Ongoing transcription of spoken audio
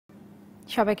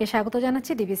সবাইকে স্বাগত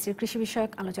জানাচ্ছি ডিবিসির কৃষি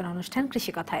বিষয়ক আলোচনা অনুষ্ঠান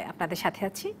কৃষিকথায়। আপনাদের সাথে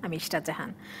আছি আমি ইশরাত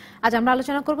জাহান। আজ আমরা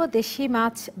আলোচনা করব দেশি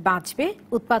মাছ বাঁচবে,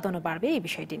 উৎপাদনও বাড়বে এই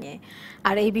বিষয়টি নিয়ে।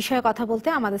 আর এই বিষয়ে কথা বলতে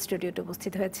আমাদের স্টুডিওতে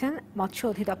উপস্থিত হয়েছেন মৎস্য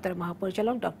অধিদপ্তরের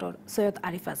মহাপরিচালক ডক্টর সৈয়দ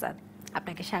আরিফ আজাদ।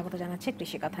 আপনাকে স্বাগত জানাচ্ছি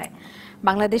কৃষিকথায়।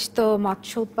 বাংলাদেশ তো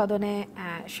মৎস্য উৎপাদনে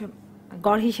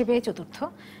গড় হিসেবে চতুর্থ,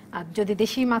 আর যদি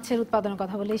দেশি মাছের উৎপাদনের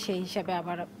কথা বলি সেই হিসাবে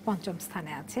আবার পঞ্চম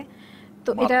স্থানে আছে। তো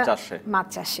এটা মাছ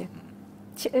চাষে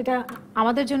এটা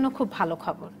আমাদের জন্য খুব ভালো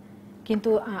খবর, কিন্তু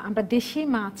আমরা দেশি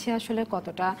মাছে আসলে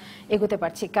কতটা এগোতে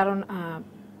পারছি? কারণ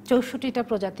 ৬৪টা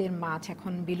প্রজাতির মাছ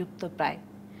এখন বিলুপ্ত প্রায়,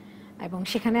 এবং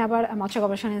সেখানে আবার মৎস্য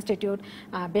গবেষণা ইনস্টিটিউট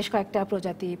বেশ কয়েকটা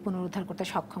প্রজাতি পুনরুদ্ধার করতে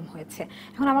সক্ষম হয়েছে।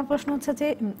 এখন আমার প্রশ্ন হচ্ছে যে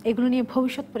এগুলো নিয়ে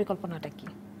ভবিষ্যৎ পরিকল্পনাটা কি?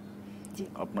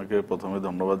 আপনাকে প্রথমে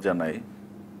ধন্যবাদ জানাই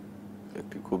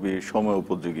একটি খুবই সময়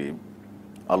উপযোগী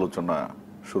আলোচনা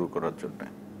শুরু করার জন্য।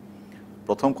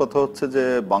 প্রথম কথা হচ্ছে যে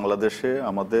বাংলাদেশে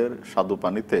আমাদের স্বাদু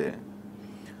পানিতে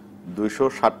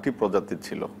 ২৬০টি প্রজাতি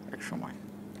ছিল এক সময়,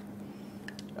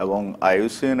 এবং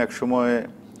আইইউসিএন এক সময়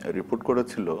রিপোর্ট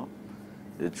করেছিল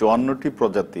যে ৫৪টি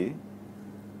প্রজাতি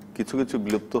কিছু কিছু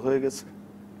বিলুপ্ত হয়ে গেছে,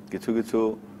 কিছু কিছু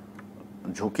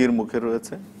ঝুঁকির মুখে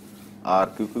রয়েছে, আর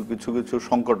কিছু কিছু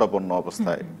সংকটাপন্ন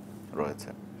অবস্থায় রয়েছে।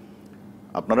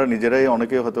 আপনারা নিজেরাই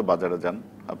অনেকেই হয়তো বাজারে যান,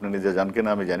 আপনি নিজে যান কিনা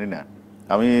আমি জানি না,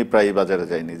 আমি প্রায় বাজারে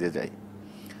যাই, নিজে যাই।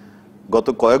 গত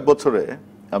কয়েক বছরে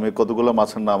আমি কতগুলো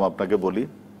মাছের নাম আপনাকে বলি,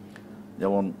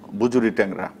 যেমন বুজুরি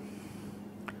ট্যাংরা,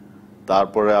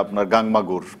 তারপরে আপনার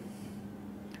গাংমাগুর,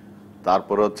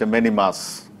 তারপরে হচ্ছে মেনি মাছ,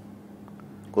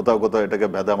 কোথাও কোথাও এটাকে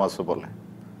ভেদা মাছও বলে,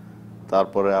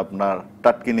 তারপরে আপনার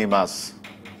টাটকিনি মাছ।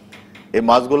 এই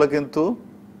মাছগুলো কিন্তু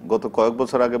গত কয়েক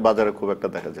বছর আগে বাজারে খুব একটা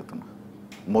দেখা যেত না।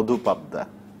 মধু পাবদা,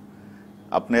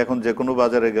 আপনি এখন যে কোনো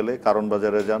বাজারে গেলে, কারণ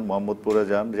বাজারে যান, মোহাম্মদপুরে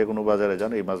যান, যে কোনো বাজারে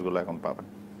যান, এই মাছগুলো এখন পাবেন।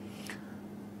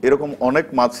 এরকম অনেক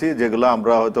মাছই যেগুলো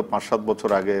আমরা হয়তো ৫-৭ বছর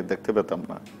আগে দেখতে পেতাম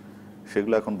না,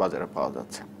 সেগুলো এখন বাজারে পাওয়া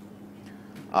যাচ্ছে।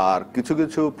 আর কিছু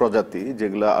কিছু প্রজাতি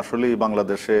যেগুলো আসলেই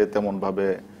বাংলাদেশে তেমনভাবে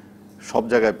সব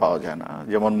জায়গায় পাওয়া যায় না,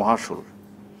 যেমন মহাশোল।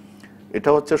 এটা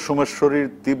হচ্ছে সোমেশ্বরীর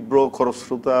তীব্র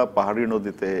খরস্রোতা পাহাড়ি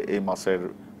নদীতে এই মাছের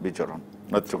বিচরণ,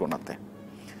 নেত্রকোনাতে।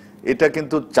 এটা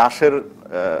কিন্তু চাষের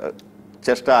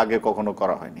চেষ্টা আগে কখনো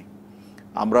করা হয়নি।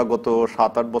 আমরা গত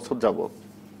 ৭-৮ বছর যাবত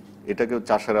এটাকে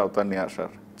চাষের আওতায় নিয়ে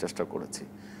আসার চেষ্টা করেছি,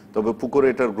 তবে পুকুরে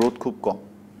এটার গ্রোথ খুব কম।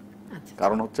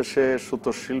 কারণ হচ্ছে সে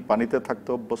সুতোশীল পানিতে থাকতে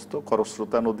অভ্যস্ত,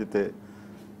 খরস্রোতা নদীতে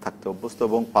থাকতে অভ্যস্ত,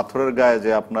 এবং পাথরের গায়ে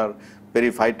যে আপনার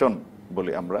পেরিফাইটন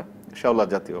বলি আমরা, শ্যাওলা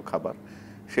জাতীয় খাবার,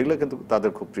 সেগুলো কিন্তু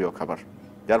তাদের খুব প্রিয় খাবার,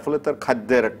 যার ফলে তার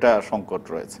খাদ্যের একটা সংকট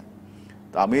রয়েছে।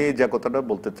 তো আমি যে কথাটা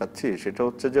বলতে চাচ্ছি সেটা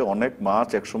হচ্ছে যে অনেক মাছ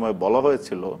একসময় বলা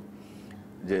হয়েছিল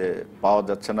যে পাওয়া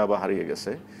যাচ্ছে না বা হারিয়ে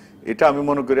গেছে। এটা আমি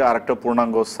মনে করি আরেকটা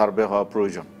পূর্ণাঙ্গ সার্ভে হওয়া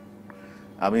প্রয়োজন।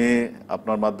 আমি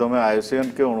আপনার মাধ্যমে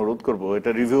আইইউসিএনকে অনুরোধ করব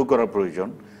এটা রিভিউ করা প্রয়োজন,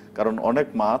 কারণ অনেক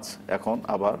মাছ এখন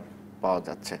আবার পাওয়া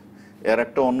যাচ্ছে। এর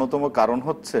একটা অন্যতম কারণ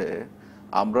হচ্ছে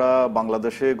আমরা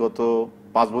বাংলাদেশে গত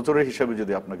 ৫ বছরের হিসাবে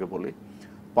যদি আপনাকে বলি,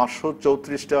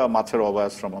 ৫৩৪টা মাছের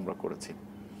অভয়াশ্রম আমরা করেছি,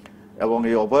 এবং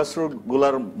এই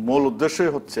অভয়াশ্রমগুলোর মূল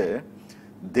উদ্দেশ্যই হচ্ছে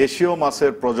দেশীয়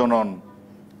মাছের প্রজনন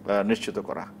নিশ্চিত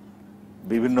করা।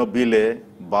 বিভিন্ন বিলে,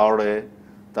 বাওড়ে,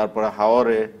 তারপরে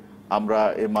হাওরে আমরা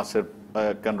এই মাছের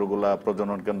কেন্দ্রগুলা,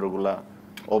 প্রজনন কেন্দ্রগুলা,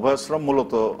 অভয়াশ্রম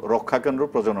মূলত রক্ষা কেন্দ্র,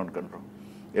 প্রজনন কেন্দ্র,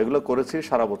 এগুলো করেছি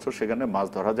সারা বছর। সেখানে মাছ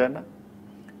ধরা যায় না,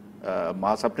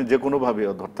 মাছ আপনি যে কোনোভাবে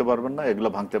ধরতে পারবেন না, এগুলো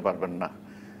ভাঙতে পারবেন না,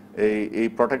 এই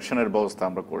প্রোটেকশনের ব্যবস্থা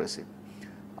আমরা করেছি।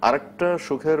 আরেকটা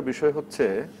সুখের বিষয় হচ্ছে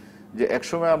যে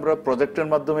একসময় আমরা প্রজেক্টের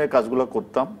মাধ্যমে কাজগুলো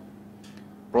করতাম,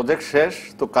 প্রজেক্ট শেষ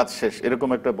তো কাজ শেষ, এরকম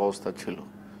একটা ব্যবস্থা ছিল।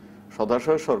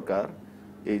 সদাশয় সরকার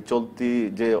এই চলতি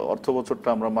যে অর্থ বছরটা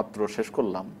আমরা মাত্র শেষ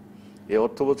করলাম, এই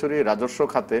অর্থ বছরই রাজস্ব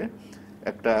খাতে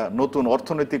একটা নতুন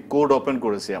অর্থনৈতিক কোড ওপেন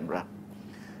করেছি আমরা।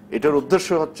 এটার উদ্দেশ্য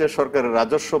হচ্ছে সরকারের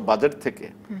রাজস্ব বাজেট থেকে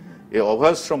এই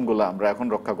অভয়াশ্রমগুলো আমরা এখন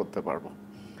রক্ষা করতে পারবো।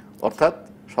 অর্থাৎ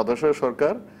সদাশয়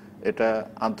সরকার এটা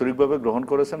আন্তরিকভাবে গ্রহণ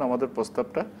করেছেন আমাদের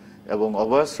প্রস্তাবটা, এবং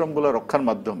অভয়াশ্রমগুলো রক্ষার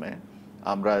মাধ্যমে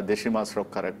আমরা দেশি মাছ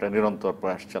রক্ষার একটা নিরন্তর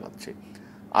প্রয়াস চালাচ্ছি।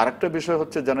 আর একটা বিষয়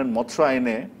হচ্ছে জানেন, মৎস্য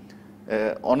আইনে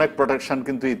অনেক প্রোটেকশন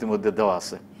কিন্তু ইতিমধ্যে দেওয়া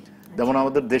আছে। যেমন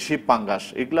আমাদের দেশি পাঙ্গাস,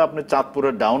 এগুলো আপনি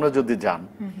চাঁদপুরের ডাউনে যদি যান,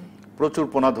 প্রচুর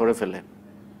পোনা ধরে ফেলে।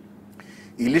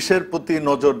 ইলিশের প্রতি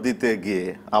নজর দিতে গিয়ে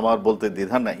আমার বলতে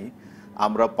দ্বিধা নাই,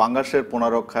 আমরা পাঙ্গাসের পোনা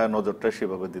রক্ষায় নজরটা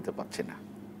সেভাবে দিতে পারছি না।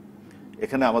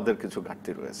 এখানে আমাদের কিছু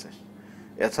ঘাটতি রয়েছে।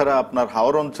 এছাড়া আপনার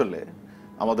হাওর অঞ্চলে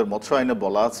আমাদের মৎস্য আইনে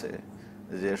বলা আছে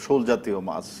যে শোল জাতীয়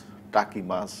মাছ, টাকি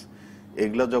মাছ,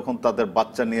 এগুলা যখন তাদের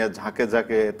বাচ্চা নিয়ে ঝাঁকে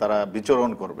ঝাঁকে তারা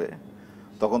বিচরণ করবে,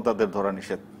 তখন তাদের ধরা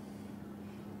নিষেধ।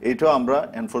 এইটাও আমরা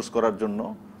এনফোর্স করার জন্য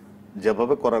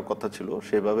যেভাবে করার কথা ছিল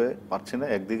সেভাবে পারছি না।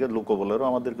 একদিকে লোকবলেরও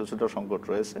আমাদের কিছুটা সংকট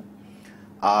রয়েছে,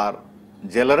 আর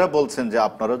জেলেরা বলছেন যে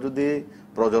আপনারা যদি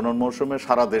প্রজনন মৌসুমে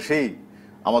সারা দেশেই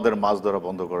আমাদের মাছ ধরা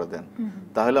বন্ধ করে দেন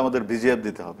তাহলে আমাদের ভিজিএফ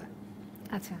দিতে হবে।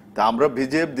 আচ্ছা, তা আমরা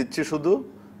ভিজিএফ দিচ্ছি শুধু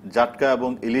জাটকা এবং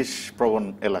ইলিশ প্রবণ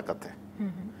এলাকাতে,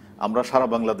 আমরা সারা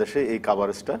বাংলাদেশে এই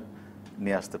কাভারেজটা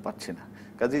নিয়ে আসতে পারছি না।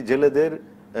 কাজেই জেলেদের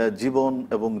জীবন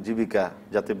এবং জীবিকা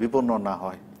যাতে বিপন্ন না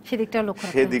হয়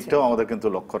সেদিকটাও আমাদের কিন্তু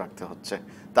লক্ষ্য রাখতে হচ্ছে।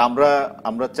 তা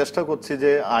আমরা চেষ্টা করছি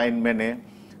যে আইন মেনে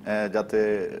যাতে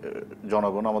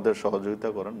জনগণ আমাদের সহযোগিতা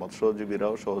করেন,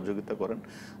 মৎস্যজীবীরাও সহযোগিতা করেন।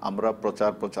 আমরা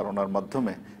প্রচারণার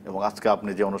মাধ্যমে, এবং আজকে আপনি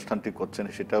যে অনুষ্ঠানটি করছেন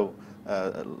সেটাও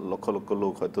লক্ষ লক্ষ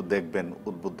লোক হয়তো দেখবেন,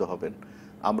 উদ্বুদ্ধ হবেন।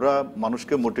 আমরা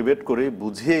মানুষকে মোটিভেট করে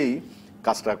বুঝিয়েই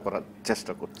কাজটা করার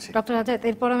চেষ্টা করছি। ডক্টর আজাদ,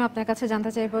 এরপর আমি আপনার কাছে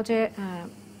জানতে চাইবো যে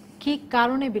কি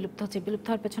কারণে বিলুপ্ত হচ্ছে, বিলুপ্ত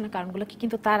হওয়ার পেছনে কারণগুলো কি।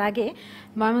 কিন্তু তার আগে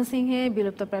ময়মনসিংহে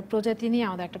বিলুপ্ত প্রায় প্রজাতি নিয়ে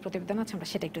আমাদের একটা প্রতিবেদন আছে, আমরা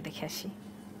সেটা একটু দেখে আসি।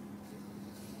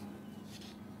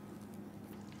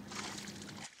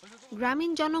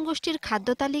 গ্রামীণ জনগোষ্ঠীর খাদ্য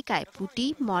তালিকায় পুঁটি,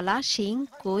 মলা, শিং,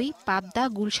 কই, পাবদা,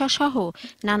 গুলশা সহ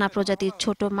নানা প্রজাতির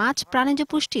ছোট মাছ প্রাণীজ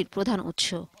পুষ্টির প্রধান উৎস।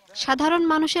 সাধারণ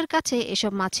মানুষের কাছে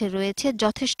এসব মাছের রয়েছে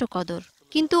যথেষ্ট কদর,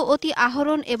 কিন্তু অতি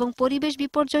আহরণ এবং পরিবেশ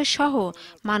বিপর্যয় সহ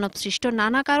মানবসৃষ্ট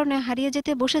নানা কারণে হারিয়ে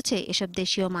যেতে বসেছে এসব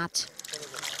দেশীয় মাছ।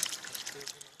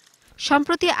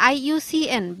 সম্প্রতি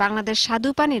IUCN বাংলাদেশ স্বাদু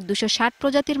পানির 260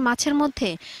 প্রজাতির মাছের মধ্যে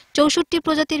 64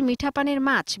 প্রজাতির মিঠা পানির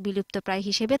মাছ বিলুপ্তপ্রায়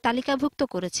হিসেবে তালিকাভুক্ত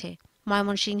করেছে।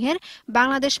 ময়মনসিংহের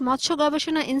বাংলাদেশ মৎস্য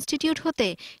গবেষণা ইনস্টিটিউট হতে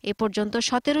এ পর্যন্ত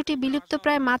 17টি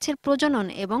বিলুপ্তপ্রায় মাছের প্রজনন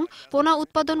এবং পোনা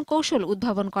উৎপাদন কৌশল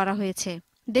উদ্ভাবন করা হয়েছে।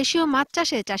 দেশীয় মাছ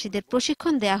চাষে চাষীদের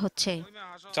প্রশিক্ষণ দেয়া হচ্ছে।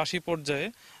 চাষী পর্যায়ে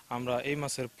আমরা এই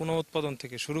মাছের পুনঃ উৎপাদন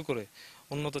থেকে শুরু করে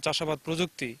উন্নত চাষাবাদ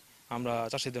প্রযুক্তি আমরা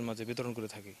চাষীদের মাঝে বিতরণ করে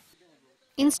থাকি।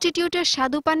 ইনস্টিটিউটের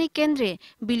স্বাদুপানি কেন্দ্রে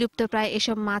বিলুপ্তপ্রায়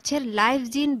এসব মাছের লাইভ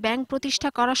জিন ব্যাংক প্রতিষ্ঠা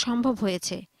করা সম্ভব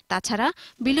হয়েছে। তাছাড়া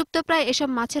বিলুপ্তপ্রায় এসব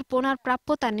মাছের পোনার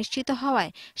প্রাপ্যতা নিশ্চিত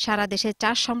হওয়ায় সারা দেশে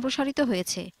চাষ সম্প্রসারিত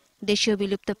হয়েছে। দেশীয়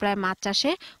বিলুপ্তপ্রায় মাছ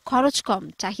চাষে খরচ কম,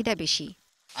 চাহিদা বেশি।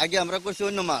 আগে আমরা করছি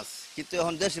অন্য মাছ, কিন্তু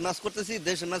এখন দেশি মাছ করতেছি।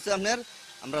 দেশি মাছে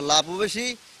আমরা লাভও বেশি,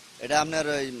 এটা আপনার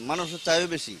মানুষের চাহিদা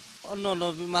বেশি। অন্য অন্য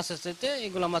মাছের চাইতে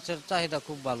এগুলা মাছের চাহিদা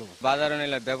খুব ভালো, বাজারে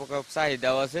নিলে ব্যাপক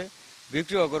চাহিদাও আছে,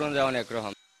 বিক্রিও করুন যায় অনেক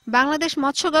রকম। বাংলাদেশ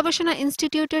মৎস্য গবেষণা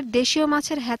ইনস্টিটিউটের দেশীয়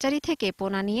মাছের হ্যাচারি থেকে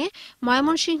পোনা নিয়ে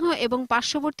ময়মনসিংহ এবং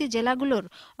পার্শ্ববর্তী জেলাগুলোর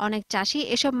অনেক চাষী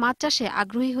এসব মাছ চাষে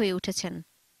আগ্রহী হয়ে উঠেছেন।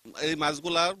 এই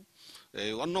মাছগুলার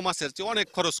অন্য মাছের চেয়ে অনেক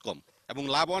খরচ কম এবং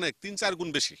লাভ অনেক 3-4 গুণ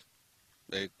বেশি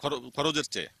খরচের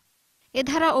চেয়ে। এ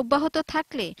ধারা অব্যাহত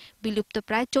থাকলে বিলুপ্ত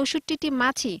প্রায় 64টি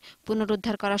মাছই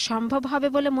পুনরুদ্ধার করা সম্ভব হবে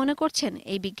বলে মনে করছেন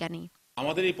এই বিজ্ঞানী।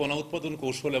 আমাদের এই পোনা উৎপাদন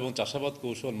কৌশল এবং চাষাবাদ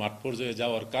কৌশল মাঠ পর্যায়ে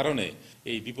যাওয়ার কারণে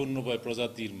এই বিপন্ন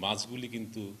প্রজাতির মাছগুলি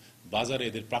কিন্তু বাজারে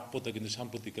এদের প্রাপ্যতা কিন্তু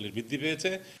সাম্প্রতিককালে বৃদ্ধি পেয়েছে।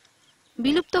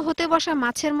 বিলুপ্ত হতে বসা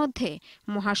মাছের মধ্যে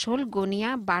মহাশোল,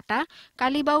 গনিয়া, বাটা,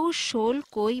 কালীবাউস, শোল,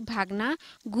 কই, ভাগনা,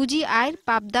 গুজি আইর,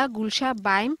 পাবদা, গুলশা,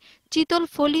 বাইম, চিতল,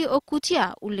 ফলি ও কুচিয়া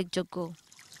উল্লেখযোগ্য।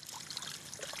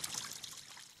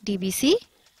 DBC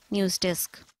news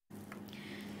desk.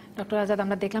 Doctor Azad,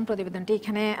 আমরা দেখলাম প্রতিবেদনটি।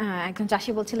 এখানে একজন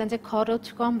চাষি বলছিলেন যে খরচ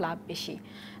কম, লাভ বেশি।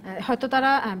 হয়তো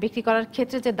তারা বিক্রি করার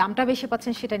ক্ষেত্রে যে দামটা বেশি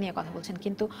পাচ্ছেন সেটা নিয়ে কথা বলছেন,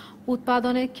 কিন্তু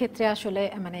উৎপাদনের ক্ষেত্রে আসলে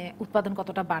উৎপাদন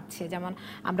কতটা বাড়ছে। যেমন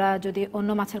আমরা যদি অন্য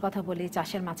মাছের কথা বলি,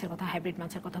 চাষের মাছের কথা, হাইব্রিড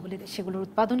মাছের কথা বলি, সেগুলোর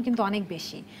উৎপাদন কিন্তু অনেক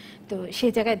বেশি। তো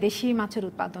সেই জায়গায় দেশি মাছের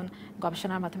উৎপাদন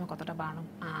গবেষণার মাধ্যমে কতটা বাড়ানো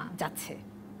যাচ্ছে?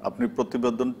 আপনি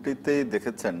প্রতিবেদনটিতেই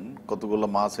দেখেছেন কতগুলো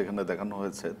মাছ এখানে দেখানো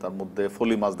হয়েছে। তার মধ্যে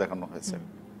ফলি মাছ দেখানো হয়েছে,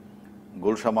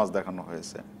 গুলশা মাছ দেখানো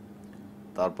হয়েছে,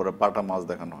 তারপরে পাটা মাছ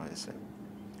দেখানো হয়েছে।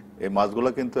 এই মাছগুলো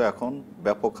কিন্তু এখন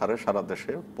ব্যাপক হারে সারা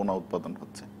দেশে পোনা উৎপাদন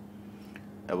হচ্ছে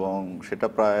এবং সেটা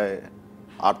প্রায়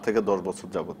 8 থেকে 10 বছর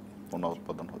যাবত পোনা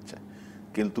উৎপাদন হচ্ছে।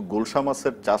 কিন্তু গুলশা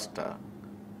মাছের চাষটা,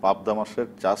 পাবদা মাছের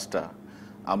চাষটা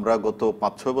আমরা গত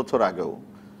 5-6 বছর আগেও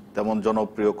তেমন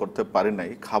জনপ্রিয় করতে পারি নাই,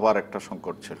 খাবার একটা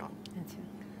সংকট ছিল।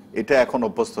 এটা এখন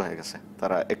অভ্যস্ত হয়ে গেছে,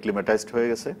 তারা অ্যাক্লিমেটাইজড হয়ে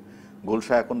গেছে।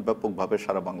 গুলশা এখন ব্যাপকভাবে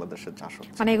সারা বাংলাদেশে চাষ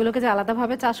হচ্ছে। এগুলোকে যে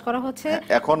আলাদাভাবে চাষ করা হচ্ছে,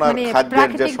 এখন আর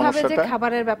খাদ্যের যে সমস্যাটা,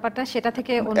 খাবারের ব্যাপারটা, সেটা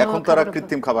থেকে এখন তারা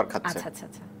কৃত্রিম খাবার খাচ্ছে।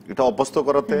 এটা অভ্যস্ত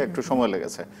করাতে একটু সময়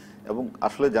লেগেছে। এবং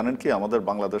আসলে জানেন কি, আমাদের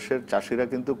বাংলাদেশের চাষিরা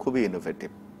কিন্তু খুবই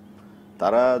ইনোভেটিভ।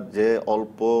 তারা যে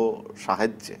অল্প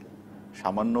সাহায্যে,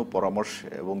 সামান্য পরামর্শে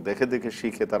এবং দেখে দেখে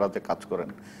শিখে তারা যে কাজ করেন,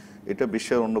 এটা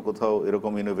বিশ্বের অন্য কোথাও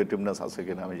এরকম ইনোভেটিভনেস আছে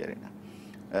কিনা আমি জানি না।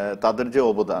 তাদের যে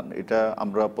অবদান, এটা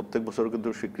আমরা প্রত্যেক বছর কিন্তু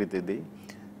স্বীকৃতি দিই।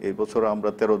 এই বছর আমরা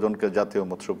 13 জনকে জাতীয়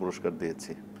মৎস্য পুরস্কার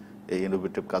দিয়েছি এই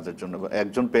ইনোভেটিভ কাজের জন্য।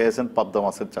 একজন পেয়েছেন পাবদা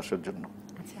মাছের চাষের জন্য।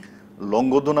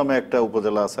 লঙ্গদু নামে একটা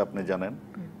উপজেলা আছে, আপনি জানেন,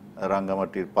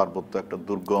 রাঙ্গামাটির পার্বত্য একটা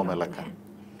দুর্গম এলাকা।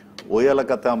 ওই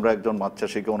এলাকাতে আমরা একজন মাছ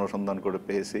চাষিকে অনুসন্ধান করে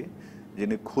পেয়েছি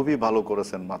যিনি খুবই ভালো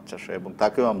করেছেন মাছ চাষে, এবং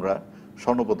তাকেও আমরা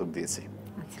স্বর্ণপদক দিয়েছি।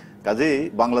 কাজেই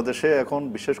বাংলাদেশে এখন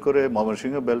বিশেষ করে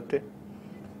ময়মনসিংহ বেল্টে,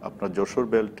 আপনার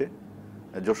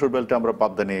যশোর বেল্টে আমরা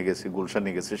পাবদা নিয়ে গেছি, গুলশান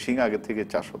নিয়ে গেছি, শিং আগে থেকে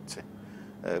চাষ হচ্ছে,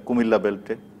 কুমিল্লা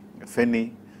বেল্টে, ফেনী,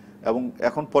 এবং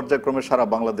এখন পর্যায়ক্রমে সারা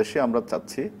বাংলাদেশে আমরা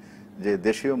চাচ্ছি যে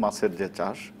দেশীয় মাছের যে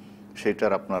চাষ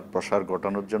সেইটার আপনার প্রসার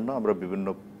ঘটানোর জন্য আমরা বিভিন্ন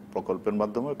প্রকল্পের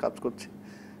মাধ্যমে কাজ করছি,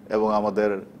 এবং আমাদের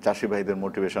চাষি ভাইদের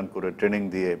মোটিভেশন করে ট্রেনিং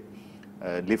দিয়ে,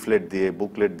 লিফলেট দিয়ে,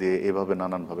 বুকলেট দিয়ে, এভাবে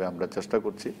নানানভাবে আমরা চেষ্টা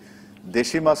করছি।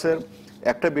 দেশি মাছের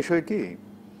একটা বিষয় কি,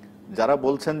 যারা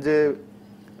বলছেন যে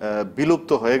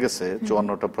বিলুপ্ত হয়ে গেছে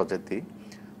 54টা প্রজাতি,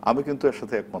 আমি কিন্তু এর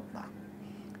সাথে একমত না।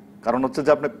 কারণ হচ্ছে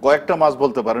যে আপনি কয়েকটা মাছ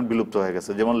বলতে পারেন বিলুপ্ত হয়ে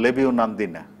গেছে, যেমন লেবিও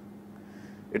নান্দিনা,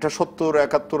 এটা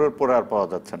 70-71-এর পরে আর পাওয়া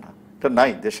যাচ্ছে না, এটা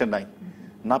নাই, দেশে নাই।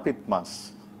 নাপিত মাছ,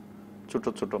 ছোট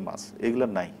ছোট মাছ, এগুলো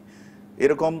নাই।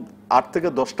 এরকম 8 থেকে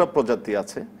 10টা প্রজাতি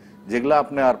আছে যেগুলো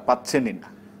আপনি আর পাচ্ছেনই না,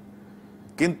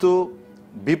 কিন্তু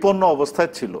বিপন্ন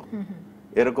অবস্থায় ছিল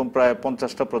এরকম প্রায়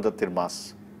 50টা প্রজাতির মাছ,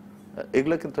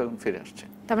 এগুলো কিন্তু এখন ফিরে আসছে।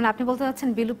 তার মানে আপনি বলতে চাচ্ছেন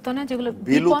বিলুপ্ত না, যেগুলো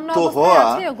বিলুপ্ত হওয়া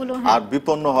আর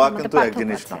বিপন্ন হওয়া কিন্তু এক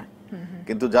জিনিস না।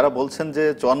 কিন্তু যারা বলছেন যে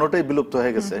 54টাই বিলুপ্ত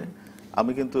হয়ে গেছে,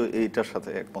 আমি কিন্তু এইটার সাথে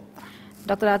একমত না।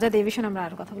 ডক্টর আজাদ, এই বিষয়ে আমরা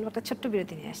আরো কথা বলবো, একটা ছোট্ট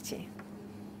বিরতি নিয়ে আসছি।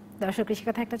 দর্শক, কৃষি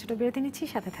কথা একটা ছোট বিরতি নিচ্ছি,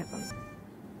 সাথে থাকুন।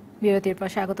 বিরতির পর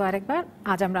স্বাগত আরেকবার।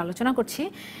 আজ আমরা আলোচনা করছি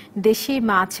দেশি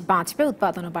মাছ বাঁচবে,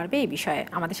 উৎপাদনও বাড়বে এই বিষয়ে।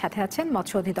 আমাদের সাথে আছেন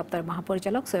মৎস্য অধিদপ্তরের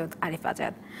মহাপরিচালক সৈয়দ আরিফ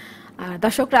আজাদ।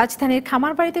 দর্শক, রাজধানীর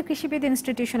খামারবাড়িতে কৃষিবিদ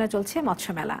ইনস্টিটিউশনে চলছে মৎস্য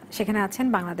মেলা। সেখানে আছেন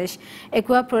বাংলাদেশ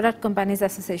একুয়া প্রোডাক্ট কোম্পানিজ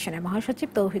অ্যাসোসিয়েশনের মহাসচিব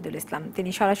তৌহিদুল ইসলাম, তিনি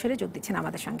সরাসরি যোগ দিচ্ছেন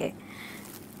আমাদের সঙ্গে।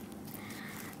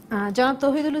 জনাব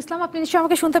তৌহিদুল ইসলাম, আপনি নিশ্চয়ই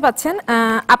আমাকে শুনতে পাচ্ছেন।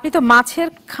 আপনি তো মাছের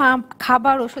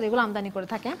খাবার, ওষুধ এগুলো আমদানি করে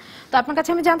থাকেন, তো আপনার কাছে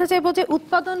আমি জানতে চাইবো যে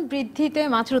উৎপাদন বৃদ্ধিতে,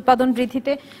 মাছের উৎপাদন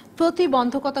বৃদ্ধিতে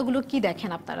প্রতিবন্ধকতাগুলো কি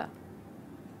দেখেন আপনারা?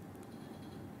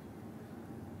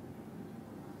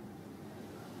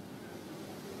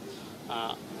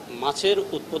 মাছের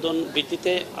উৎপাদন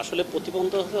বৃদ্ধিতে আসলে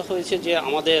প্রতিবন্ধকতা হয়েছে যে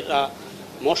আমাদের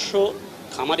মৎস্য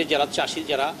খামারি যারা চাষি,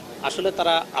 যারা আসলে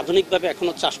তারা আধুনিকভাবে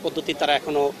এখনো চাষ পদ্ধতি তারা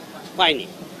এখনো পায়নি।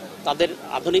 তাদের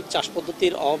আধুনিক চাষ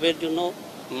পদ্ধতির অভাবের জন্য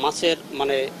মাছের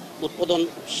উৎপাদন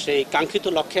সেই কাঙ্ক্ষিত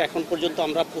লক্ষ্যে এখন পর্যন্ত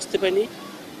আমরা পৌঁছতে পারিনি।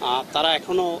 তারা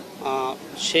এখনো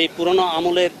সেই পুরনো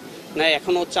আমলের ন্যায়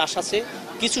এখনো চাষ আছে।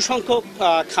 কিছু সংখ্যক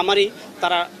খামারি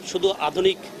তারা শুধু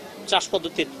আধুনিক চাষ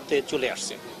পদ্ধতিতে চলে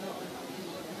আসছে।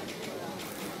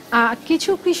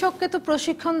 কিছু কৃষককে তো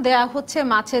প্রশিক্ষণ দেয়া হচ্ছে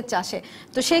মাছের চাষে,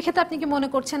 তো সেই ক্ষেত্রে আপনি কি মনে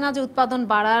করছেন না যে উৎপাদন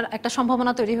বাড়ার একটা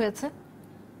সম্ভাবনা তৈরি হয়েছে?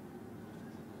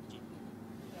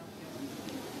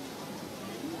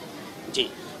 জি,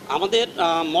 আমাদের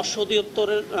মৎস্য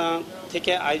অধিদপ্তরের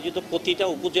থেকে আয়োজিত প্রতিটা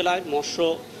উপজেলায় মৎস্য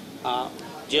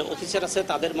যে অফিসার আছে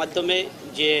তাদের মাধ্যমে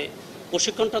যে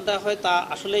প্রশিক্ষণটা দেওয়া হয় তা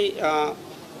আসলেই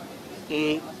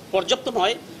পর্যাপ্ত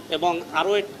নয়, এবং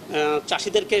আরও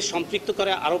চাষিদেরকে সম্পৃক্ত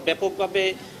করে আরও ব্যাপকভাবে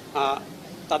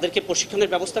তাদেরকে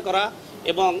প্রশিক্ষণের ব্যবস্থা করা।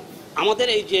 এবং আমাদের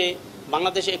এই যে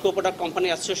Bangladesh Aqua product company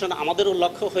association, আমাদেরও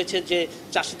লক্ষ্য হয়েছে যে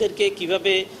চাষিদেরকে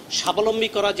কিভাবে স্বাবলম্বী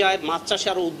করা যায়, মাছ চাষে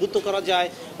আরও উদ্বুদ্ধ করা যায়,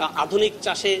 আধুনিক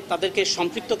চাষে তাদেরকে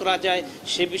সম্পৃক্ত করা যায়,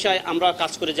 সে বিষয়ে আমরা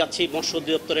কাজ করে যাচ্ছি মৎস্য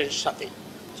অধিদপ্তরের সাথে।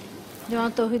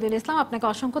 জনাব তৌহিদুল ইসলাম, আপনাকে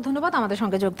অসংখ্য ধন্যবাদ আমাদের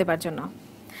সঙ্গে যোগ দেওয়ার জন্য।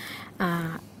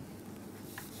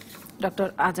 ডক্টর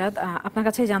আজাদ, আপনার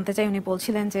কাছে জানতে চাই, উনি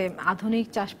বলছিলেন যে আধুনিক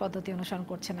চাষ পদ্ধতি অনুসরণ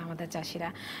করছেন আমাদের চাষিরা,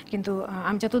 কিন্তু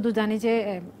আমি যতদূর জানি যে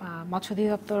মৎস্য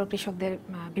অধিদপ্তর কৃষকদের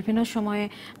বিভিন্ন সময়ে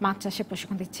মাছ চাষে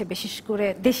প্রশিক্ষণ দিচ্ছে, বিশেষ করে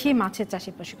দেশি মাছের চাষে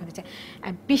প্রশিক্ষণ দিচ্ছে।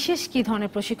 বিশেষ কি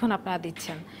ধরনের প্রশিক্ষণ আপনারা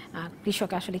দিচ্ছেন?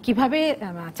 কৃষক আসলে কিভাবে,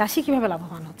 চাষি কিভাবে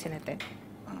লাভবান হচ্ছেন এতে?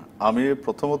 আমি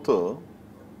প্রথমত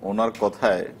ওনার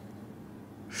কথায়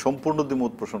সম্পূর্ণ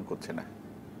দ্বিমত পোষণ করছি না।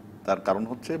 তার কারণ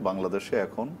হচ্ছে বাংলাদেশে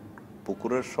এখন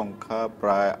পুকুরের সংখ্যা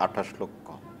প্রায় 28 লক্ষ।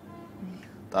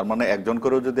 তার মানে একজন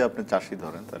করেও যদি আপনি চাষি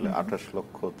ধরেন তাহলে 28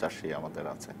 লক্ষ চাষি আমাদের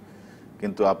আছে।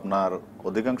 কিন্তু আপনার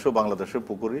অধিকাংশ বাংলাদেশের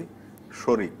পুকুরই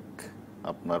শরিক,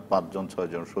 আপনার 5 জন 6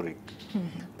 জন শরিক।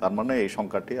 তার মানে এই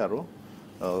সংখ্যাটি আরো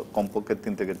কমপক্ষে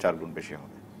 3 থেকে 4 গুণ বেশি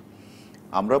হবে।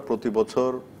 আমরা প্রতি বছর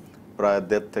প্রায়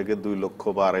 1.5 থেকে 2 লক্ষ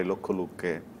বা 2.5 লক্ষ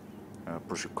লোককে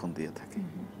প্রশিক্ষণ দিয়ে থাকি।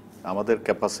 আমাদের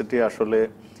ক্যাপাসিটি আসলে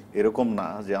এরকম না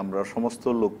যে আমরা সমস্ত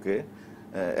লোককে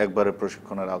একবারে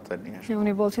প্রশিক্ষণের আওতায় নিয়ে আসি।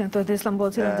 উনি বলছেন, তৌহিদুল ইসলাম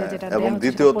বলছিলেন যে যেটা, এবং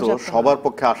দ্বিতীয়ত সবার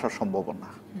পক্ষে আসা সম্ভব না।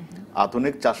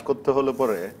 আধুনিক চাষ করতে হলে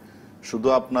পরে শুধু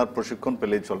আপনার প্রশিক্ষণ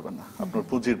পেলেই চলবে না, আপনার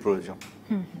পুঁজির প্রয়োজন,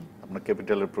 আপনার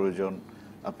ক্যাপিটালের প্রয়োজন,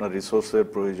 আপনার রিসোর্সের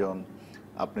প্রয়োজন।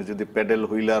 আপনি যদি প্যাডেল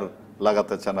হুইলার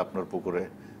লাগাতে চান আপনার পুকুরে,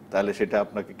 তাহলে সেটা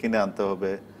আপনাকে কিনে আনতে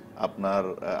হবে, আপনার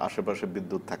আশেপাশে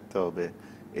বিদ্যুৎ থাকতে হবে,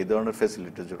 এই ধরনের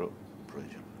ফ্যাসিলিটিজেরও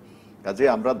প্রয়োজন। কাজে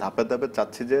আমরা ধাপে ধাপে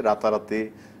চাচ্ছি যে রাতারাতি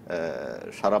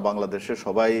সারা বাংলাদেশে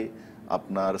সবাই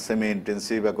আপনার সেমি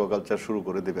ইন্টেন্সিভ অ্যাকোয়াকালচার শুরু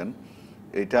করে দিবেন,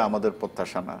 এটা আমাদের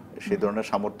প্রত্যাশা না, সেই ধরনের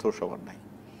সামর্থ্য সবার নাই।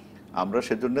 আমরা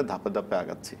সেজন্য ধাপে ধাপে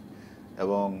আগাচ্ছি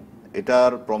এবং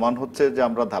এটার প্রমাণ হচ্ছে যে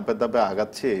আমরা ধাপে ধাপে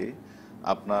আগাচ্ছি।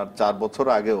 আপনার 4 বছর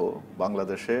আগেও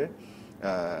বাংলাদেশে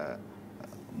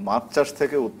মাছ চাষ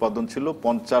থেকে উৎপাদন ছিল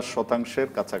 50%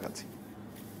 কাছাকাছি,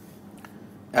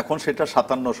 এখন সেটা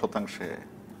 57%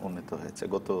 উন্নীত হয়েছে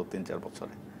গত 3-4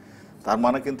 বছরে। তার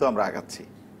মানে কিন্তু আমরা আগাচ্ছি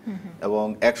এবং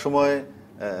এক সময়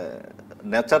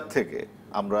নেচার থেকে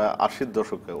আমরা 80-র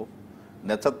দশকেও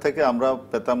নেচার থেকে আমরা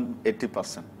পেতাম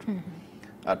 80%,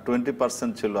 আর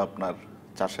 20% ছিল আপনার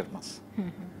চাষের মাছ।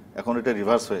 এখন এটা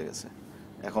রিভার্স হয়ে গেছে,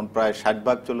 এখন প্রায়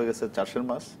 60% চলে গেছে চাষের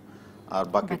মাছ, আর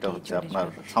বাকিটা হচ্ছে আপনার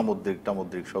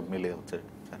সামুদ্রিক সব মিলে হচ্ছে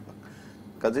 4 ভাগ।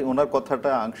 কাজে ওনার কথাটা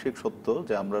আংশিক সত্য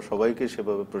যে আমরা সবাইকে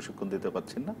সেভাবে প্রশিক্ষণ দিতে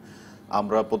পারছি না।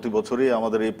 আমরা প্রতি বছরই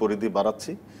আমাদের এই পরিধি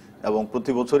বাড়াচ্ছি এবং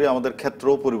প্রতি বছরই আমাদের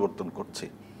ক্ষেত্রও পরিবর্তন করছি।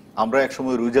 আমরা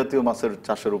একসময় রুই জাতীয় মাছের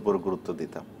চাষের উপর গুরুত্ব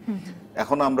দিতাম,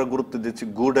 এখন আমরা গুরুত্ব দিচ্ছি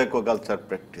গুড অ্যাকোয়াকালচার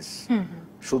প্র্যাকটিস।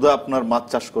 শুধু আপনার মাছ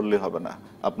চাষ করলে হবে না,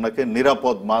 আপনাকে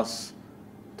নিরাপদ মাছ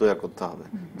তৈরি করতে হবে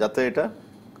যাতে এটা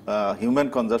হিউম্যান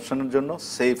কনজাম্পশনের জন্য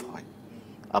সেফ হয়।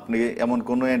 আপনি এমন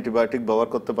কোনো অ্যান্টিবায়োটিক ব্যবহার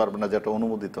করতে পারবেন না যেটা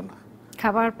অনুমোদিত না,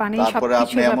 খাবার পানি তারপরে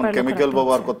আপনি এমন কেমিক্যাল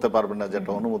ব্যবহার করতে পারবেন না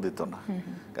যেটা অনুমোদিত না।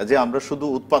 কাজে আমরা শুধু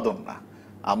উৎপাদন না,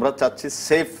 আমরা চাচ্ছি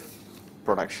সেফ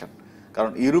প্রোডাকশন।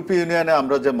 কারণ ইউরোপীয় ইউনিয়নে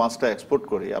আমরা যে মাছটা এক্সপোর্ট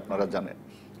করি আপনারা জানেন,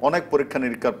 অনেক পরীক্ষা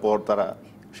নিরীক্ষার পর তারা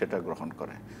সেটা গ্রহণ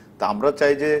করে। তা আমরা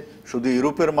চাই যে শুধু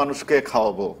ইউরোপের মানুষকে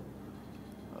খাওয়াবো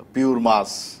পিওর মাছ,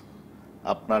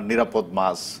 আপনার নিরাপদ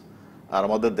মাছ, আর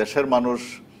আমাদের দেশের মানুষ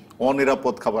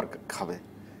অনিরাপদ খাবার খাবে,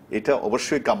 এটা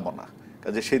অবশ্যই কাম্য না।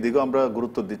 কাজে সেই দিকেও আমরা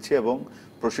গুরুত্ব দিচ্ছি এবং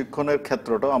প্রশিক্ষণের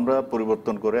ক্ষেত্রটাও আমরা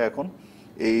পরিবর্তন করে এখন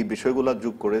এই বিষয়গুলো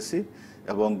যোগ করেছি।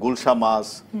 এবং গুলশা মাছ,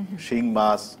 শিং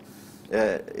মাছ,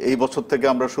 এই বছর থেকে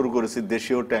আমরা শুরু করেছি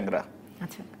দেশীয় ট্যাংরা।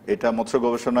 এটা মৎস্য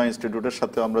গবেষণা ইনস্টিটিউটের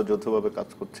সাথে আমরা যৌথভাবে কাজ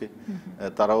করছি,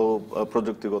 তারাও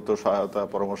প্রযুক্তিগত সহায়তা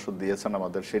পরামর্শ দিয়েছেন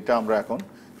আমাদের, সেটা আমরা এখন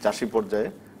চাষি পর্যায়ে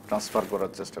ট্রান্সফার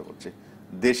করার চেষ্টা করছি।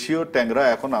 দেশীয় ট্যাংরা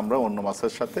এখন আমরা অন্য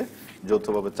মাছের সাথে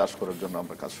যৌথভাবে চাষ করার জন্য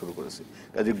আমরা কাজ শুরু করেছি।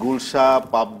 কাজে গুলশা,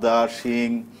 পাবদা, শিং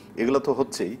এগুলো তো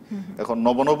হচ্ছেই, এখন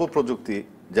নবনব প্রযুক্তি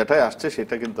যেটাই আসছে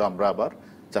সেটা কিন্তু আমরা আবার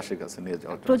চাষের কাছে নিয়ে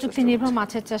যাওয়ার প্রযুক্তি নির্ভর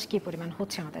মাছের চাষ কি পরিমাণ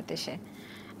হচ্ছে আমাদের দেশে,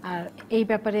 আর এই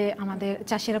ব্যাপারে আমাদের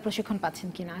চাষিরা প্রশিক্ষণ পাচ্ছেন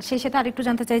কিনা, সেই সাথে আরেকটু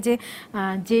জানতে চাই যে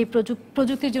যে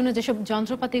প্রযুক্তির জন্য যেসব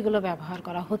যন্ত্রপাতিগুলো ব্যবহার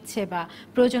করা হচ্ছে বা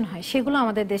প্রয়োজন হয় সেগুলো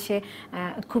আমাদের দেশে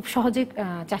খুব সহজে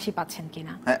চাষি পাচ্ছেন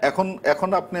কিনা। এখন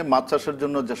আপনি মাছ চাষের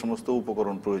জন্য যে সমস্ত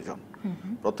উপকরণ প্রয়োজন,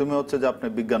 প্রথমে হচ্ছে যে আপনি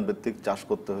বিজ্ঞান ভিত্তিক চাষ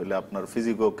করতে হলে আপনার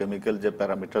ফিজিকো কেমিক্যাল যে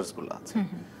প্যারামিটারস গুলো আছে,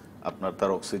 আপনার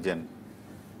তার অক্সিজেন,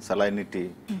 স্যালাইনিটি,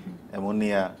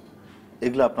 অ্যামোনিয়া,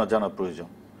 এগুলো আপনার জানা প্রয়োজন।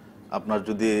 আপনার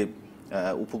যদি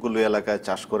উপকূলীয় এলাকায়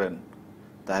চাষ করেন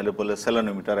তাহলে বলে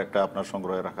স্যালানোমিটার একটা আপনার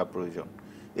সংগ্রহে রাখা প্রয়োজন।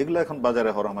 এগুলো এখন বাজারে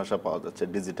হরহামেশা পাওয়া যাচ্ছে,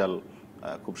 ডিজিটাল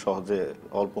খুব সহজে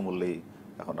অল্প মূল্যেই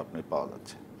এখন আপনি পাওয়া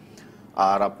যাচ্ছে।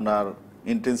 আর আপনার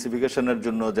ইন্টেন্সিফিকেশনের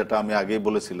জন্য যেটা আমি আগেই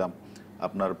বলেছিলাম,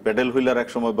 আপনার প্যাডেল হুইলার এক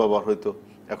সময় ব্যবহার হইতো,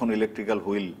 এখন ইলেকট্রিক্যাল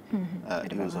হুইল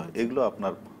ইউজ হয়, এগুলো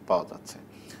আপনার পাওয়া যাচ্ছে।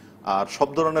 আর সব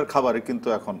ধরনের খাবারই কিন্তু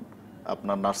এখন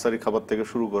আপনার নার্সারি খাবার থেকে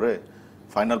শুরু করে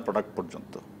ফাইনাল প্রোডাক্ট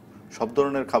পর্যন্ত সব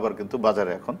ধরনের খাবার কিন্তু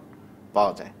বাজারে এখন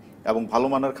পাওয়া যায় এবং ভালো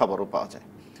মানের খাবারও পাওয়া যায়।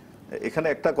 এখানে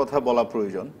একটা কথা বলা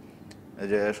প্রয়োজন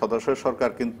যে সদস্য সরকার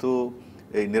কিন্তু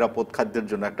এই নিরাপদ খাদ্যের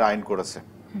জন্য একটা আইন করেছে,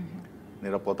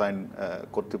 নিরাপদ আইন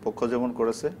কর্তৃপক্ষ যেমন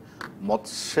করেছে,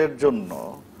 মৎস্যের জন্য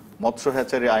মৎস্য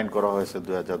হ্যাচারি আইন করা হয়েছে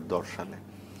 2010 সালে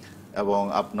এবং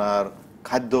আপনার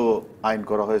খাদ্য আইন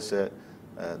করা হয়েছে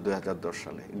 2010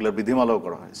 সালে, এগুলোর বিধিমালাও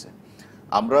করা হয়েছে।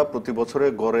 আমরা প্রতি বছরে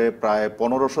গড়ে প্রায়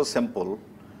 1500 স্যাম্পল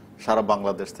সারা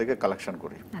বাংলাদেশ থেকে কালেকশন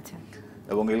করি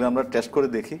এবং এগুলো আমরা টেস্ট করে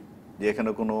দেখি যে এখানে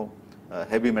কোনো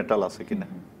হেভি মেটাল আছে কিনা,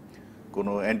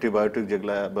 কোনো অ্যান্টিবায়োটিক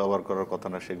যেগুলা ব্যবহার করার কথা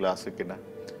না সেগুলো আছে কিনা,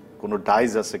 কোনো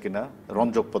ডাইজ আছে কিনা,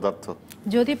 রঞ্জক পদার্থ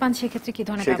যদি পান সেক্ষেত্রে কি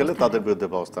ধরনের সেক্ষেত্রে তাদের বিরুদ্ধে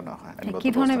ব্যবস্থা নেওয়া হয়। কি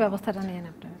ধরনের ব্যবস্থাটা নেন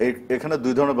আপনারা? এখানে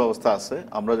 2 ধরনের ব্যবস্থা আছে।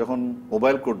 আমরা যখন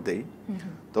মোবাইল কোড দেই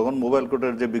তখন মোবাইল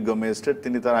কোডের যে বিজ্ঞ ম্যাজিস্ট্রেট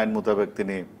তিনি তার আইন মোতাবেক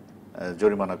তিনি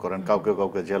জরিমানা করেন, কাউকে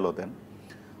কাউকে জেলও দেন।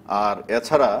 আর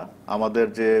এছাড়া আমাদের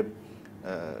যে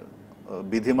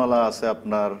বিধিমালা আছে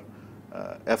আপনার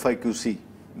FIQC,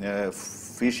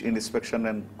 fish inspection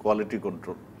and quality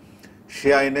control, সে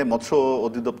আইনে মৎস্য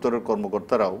অধিদপ্তরের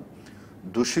কর্মকর্তারাও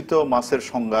দূষিত মাছের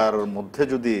সংজ্ঞার মধ্যে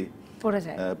যদি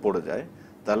পড়ে যায়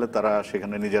তাহলে তারা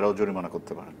সেখানে নিজেরাও জরিমানা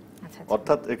করতে পারেন।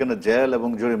 অর্থাৎ এখানে জেল এবং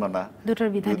জরিমানা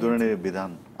দুই ধরনের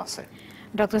বিধান আছে।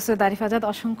 ডক্টর সৈয়দ আরিফ আজাদ,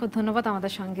 অসংখ্য ধন্যবাদ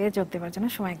আমাদের সঙ্গে যোগ দেওয়ার জন্য।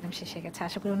 সময় একদম শেষ হয়ে গেছে,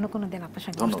 আশা করি অন্য কোনো দিন আপনার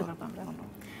সঙ্গে বসতে পারবো আমরা।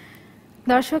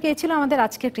 দর্শক, এই ছিল আমাদের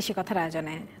আজকের কৃষি কথার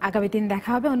আয়োজনে। আগামী দিন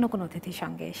দেখা হবে অন্য কোনো অতিথির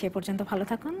সঙ্গে। সে পর্যন্ত ভালো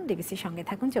থাকুন, ডিবিসির সঙ্গে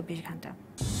থাকুন 24 ঘন্টা।